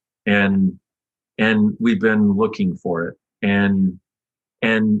know it, and we've been looking for it. And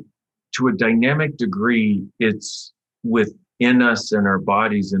to a dynamic degree, it's within us and our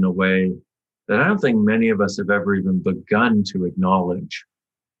bodies in a way that I don't think many of us have ever even begun to acknowledge.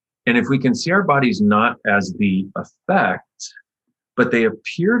 And if we can see our bodies not as the effect, but they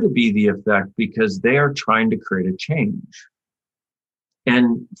appear to be the effect because they are trying to create a change.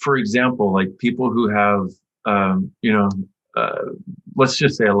 And for example, like people who have, let's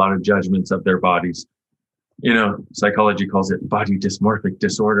just say a lot of judgments of their bodies. Psychology calls it body dysmorphic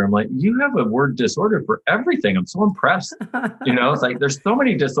disorder. I'm like, you have a word disorder for everything. I'm so impressed. It's like, there's so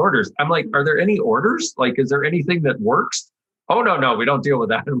many disorders. I'm like, are there any orders? Like, is there anything that works? Oh, no, we don't deal with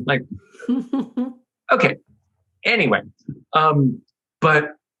that. I'm like, okay. Anyway, but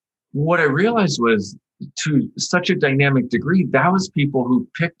what I realized was, to such a dynamic degree, that was people who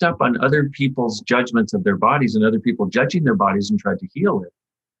picked up on other people's judgments of their bodies and other people judging their bodies and tried to heal it.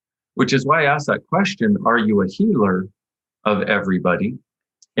 Which is why I asked that question, are you a healer of everybody?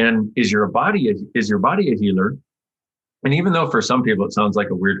 And is your body a healer? And even though for some people it sounds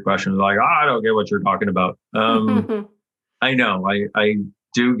like a weird question, like, I don't get what you're talking about. I know, I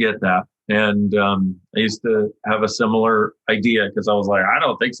do get that. And I used to have a similar idea because I was like, I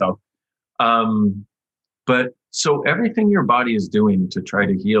don't think so. But so everything your body is doing to try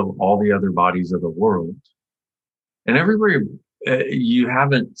to heal all the other bodies of the world, and everywhere you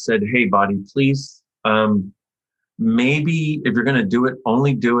haven't said, hey, body, please, maybe if you're going to do it,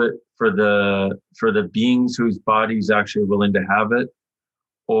 only do it for the beings whose bodies actually willing to have it.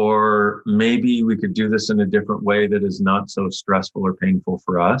 Or maybe we could do this in a different way that is not so stressful or painful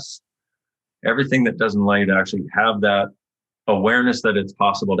for us. Everything that doesn't allow you to actually have that awareness that it's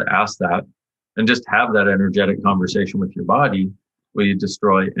possible to ask that and just have that energetic conversation with your body, will you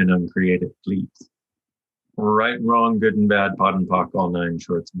destroy and uncreate it, please? Right and wrong, good and bad, pot and pock, all nine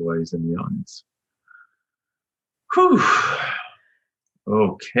shorts, boys and yawns. Whew.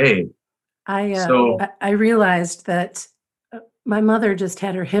 Okay. I realized that my mother just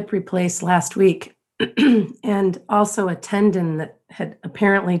had her hip replaced last week and also a tendon that had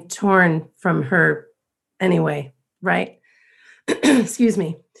apparently torn from her anyway, right? Excuse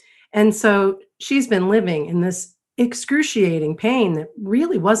me. And so she's been living in this excruciating pain that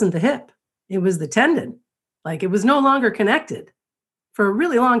really wasn't the hip. It was the tendon. Like, it was no longer connected for a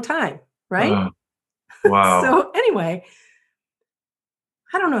really long time, right? Wow. So anyway,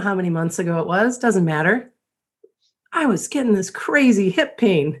 I don't know how many months ago it was, doesn't matter. I was getting this crazy hip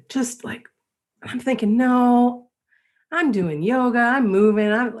pain, just like, I'm thinking, no, I'm doing yoga, I'm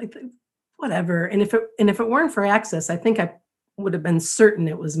moving, I'm like, whatever. And if it weren't for Access, I think I would have been certain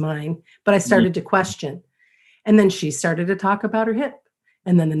it was mine, but I started to question. And then she started to talk about her hip.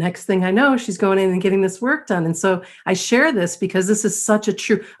 And then the next thing I know, she's going in and getting this work done. And so I share this because this is such a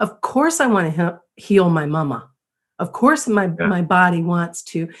true, of course I want to heal my mama. Of course my body wants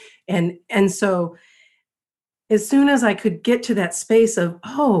to. And so as soon as I could get to that space of,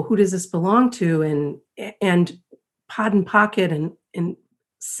 oh, who does this belong to? And pot and pocket and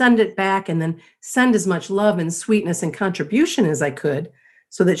send it back, and then send as much love and sweetness and contribution as I could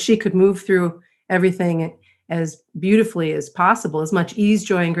so that she could move through everything as beautifully as possible, as much ease,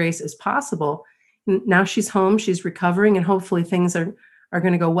 joy, and grace as possible. Now she's home, she's recovering, and hopefully things are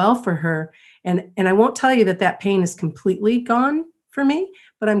going to go well for her. And I won't tell you that pain is completely gone for me,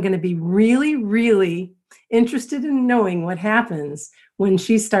 but I'm going to be really, really interested in knowing what happens when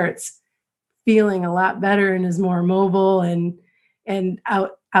she starts feeling a lot better and is more mobile and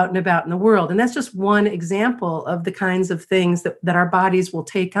out and about in the world. And that's just one example of the kinds of things that our bodies will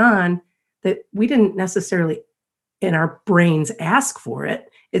take on that we didn't necessarily in our brains ask for it.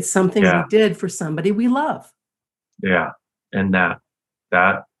 It's something we did for somebody we love. Yeah. And that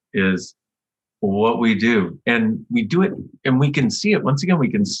is what we do. And we do it, and we can see it. Once again,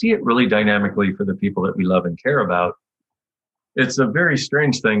 we can see it really dynamically for the people that we love and care about. It's a very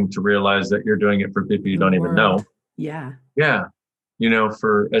strange thing to realize that you're doing it for people you don't even know. Yeah. Yeah.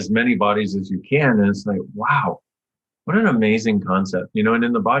 For as many bodies as you can. And it's like, wow, what an amazing concept. And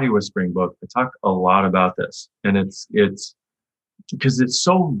in the Body Whispering book, I talk a lot about this. And it's because it's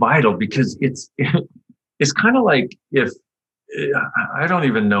so vital, because it's kind of like if I don't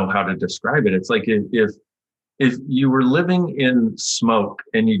even know how to describe it. It's like if you were living in smoke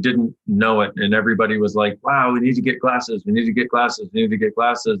and you didn't know it, and everybody was like, wow, we need to get glasses. We need to get glasses. We need to get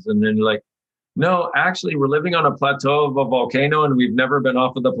glasses. And then you're like, no, actually, we're living on a plateau of a volcano and we've never been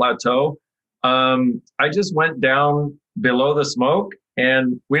off of the plateau. I just went down below the smoke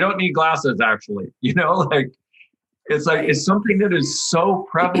and we don't need glasses, actually. It's something that is so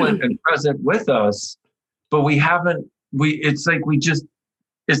prevalent and present with us, but it's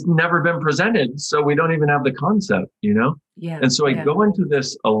never been presented. So we don't even have the concept, Yeah. And so I go into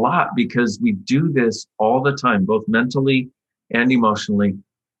this a lot because we do this all the time, both mentally and emotionally.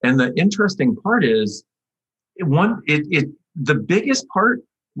 And the interesting part is the biggest part,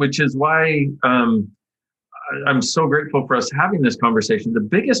 which is why I'm so grateful for us having this conversation. The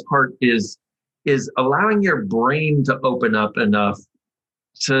biggest part is allowing your brain to open up enough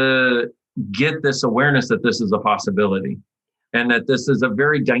to get this awareness that this is a possibility. And so I go into this a lot because we do this all the time, both mentally and emotionally. And the interesting part is and that this is a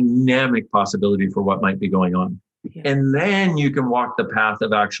very dynamic possibility for what might be going on. Yeah. And then you can walk the path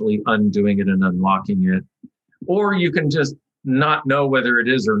of actually undoing it and unlocking it. Or you can just not know whether it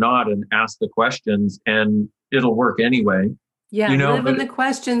is or not and ask the questions and it'll work anyway. Yeah, You know, live in the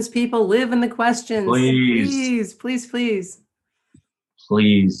questions, people. Live in the questions. Please. Please.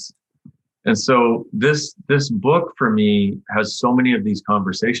 Please. And so this book for me has so many of these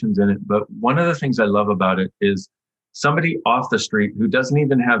conversations in it. But one of the things I love about it is somebody off the street who doesn't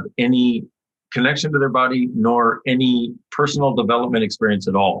even have any connection to their body nor any personal development experience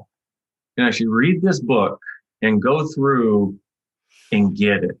at all can actually read this book and go through and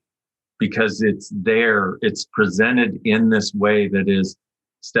get it, because it's there. It's presented in this way that is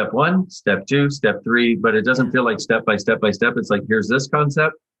step 1, step 2, step 3, but it doesn't feel like step by step by step. It's like, here's this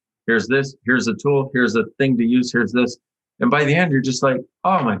concept, here's this, here's a tool, here's a thing to use, here's this. And by the end, you're just like,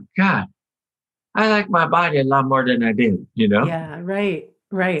 oh my God, I like my body a lot more than I did, you know? Yeah, right.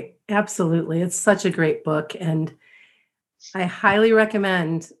 Absolutely. It's such a great book. And I highly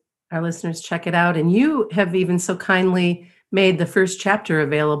recommend our listeners check it out. And you have even so kindly made the first chapter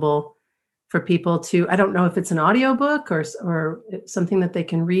available for people to, I don't know if it's an audiobook or something that they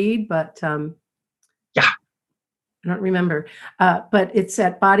can read, but yeah, I don't remember. But it's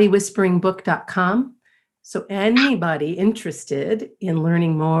at bodywhisperingbook.com. So anybody interested in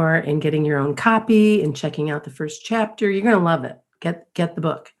learning more and getting your own copy and checking out the first chapter, you're going to love it. Get the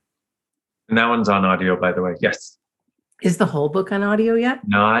book. And that one's on audio, by the way. Yes. Is the whole book on audio yet?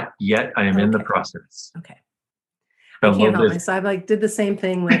 Not yet. I am in the process. Okay. I can't help myself. I did the same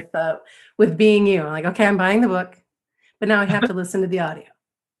thing with Being You. I'm like, okay, I'm buying the book, but now I have to listen to the audio.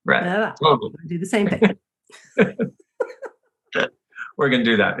 Right. Totally. Do the same thing. We're going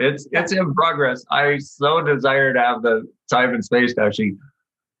to do that. It's in progress. I so desire to have the time and space to actually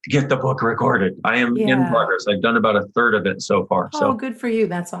get the book recorded. I am in progress. I've done about a third of it so far. Oh, good for you.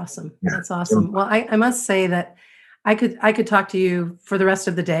 That's awesome. That's awesome. Well, I must say that I could talk to you for the rest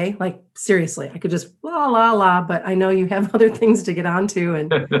of the day. Like, seriously, I could just la, but I know you have other things to get onto,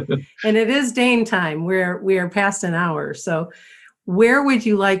 and and it is Dane time. We are past an hour. So where would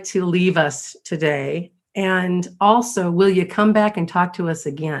you like to leave us today? And also, will you come back and talk to us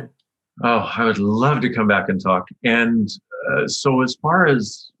again? Oh, I would love to come back and talk. And so as far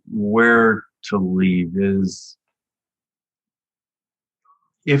as where to leave is,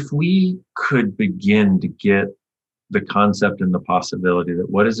 if we could begin to get the concept and the possibility that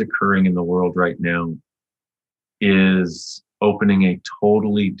what is occurring in the world right now is opening a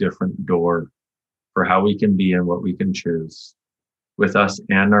totally different door for how we can be and what we can choose with us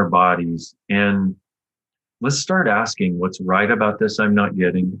and our bodies. And let's start asking what's right about this I'm not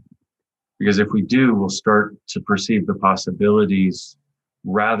getting. Because if we do, we'll start to perceive the possibilities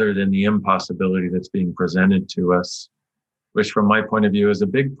rather than the impossibility that's being presented to us, which from my point of view is a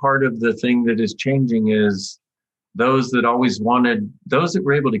big part of the thing that is changing. Is those that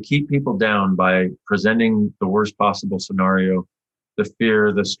were able to keep people down by presenting the worst possible scenario, the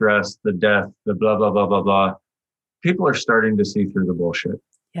fear, the stress, the death, the blah, blah, blah, blah, blah. People are starting to see through the bullshit.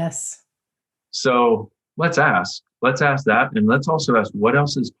 Yes. So let's ask that. And let's also ask what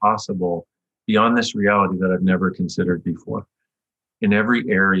else is possible beyond this reality that I've never considered before in every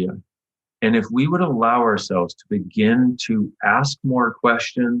area. And if we would allow ourselves to begin to ask more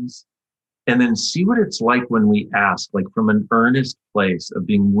questions and then see what it's like when we ask, like from an earnest place of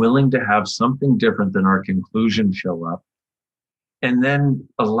being willing to have something different than our conclusion show up, and then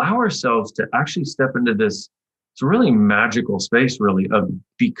allow ourselves to actually step into this, it's a really magical space, really, of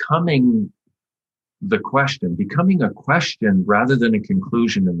becoming the question, becoming a question rather than a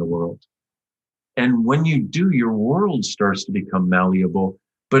conclusion in the world. And when you do, your world starts to become malleable,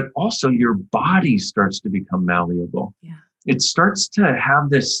 but also your body starts to become malleable. Yeah. It starts to have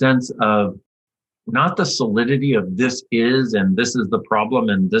this sense of not the solidity of this is, and this is the problem,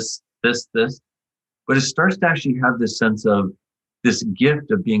 and this, but it starts to actually have this sense of this gift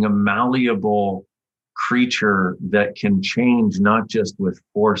of being a malleable creature that can change, not just with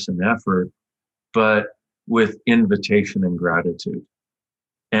force and effort, but with invitation and gratitude.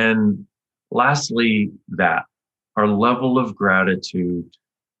 And lastly, that our level of gratitude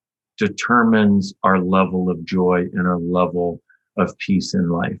determines our level of joy and our level of peace in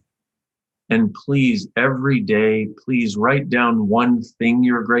life. And please, every day, please write down one thing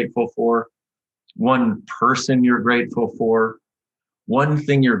you're grateful for, one person you're grateful for, one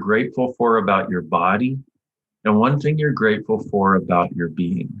thing you're grateful for about your body, and one thing you're grateful for about your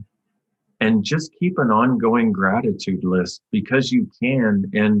being. And just keep an ongoing gratitude list, because you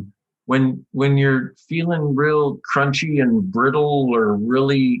can. And when you're feeling real crunchy and brittle or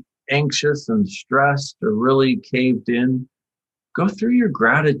really anxious and stressed or really caved in, go through your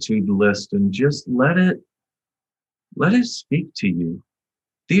gratitude list and just let it speak to you.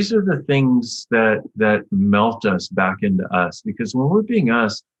 These are the things that melt us back into us, because when we're being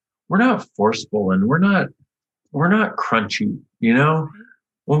us, we're not forceful and we're not crunchy, you know?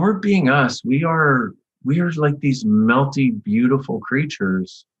 When we're being us, we are like these melty, beautiful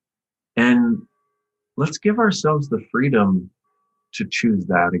creatures. And let's give ourselves the freedom to choose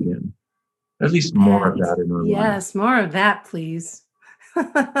that again. At least more of that in our life. Yes, more of that, please.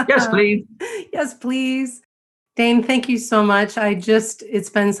 Yes, please. Yes, please. Dane, thank you so much. It's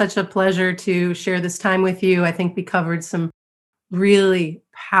been such a pleasure to share this time with you. I think we covered some really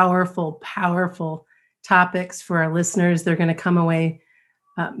powerful, powerful topics for our listeners. They're going to come away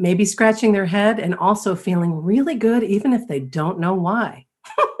maybe scratching their head and also feeling really good, even if they don't know why.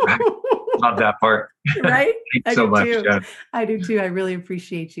 Right. Love that part. Right? Thanks so much, Jen. I do too. I really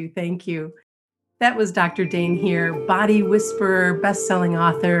appreciate you. Thank you. That was Dr. Dane Heer, body whisperer, best-selling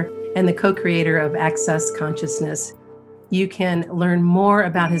author, and the co-creator of Access Consciousness. You can learn more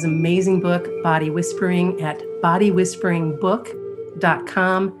about his amazing book, Body Whispering, at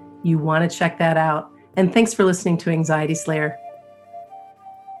bodywhisperingbook.com. You want to check that out. And thanks for listening to Anxiety Slayer.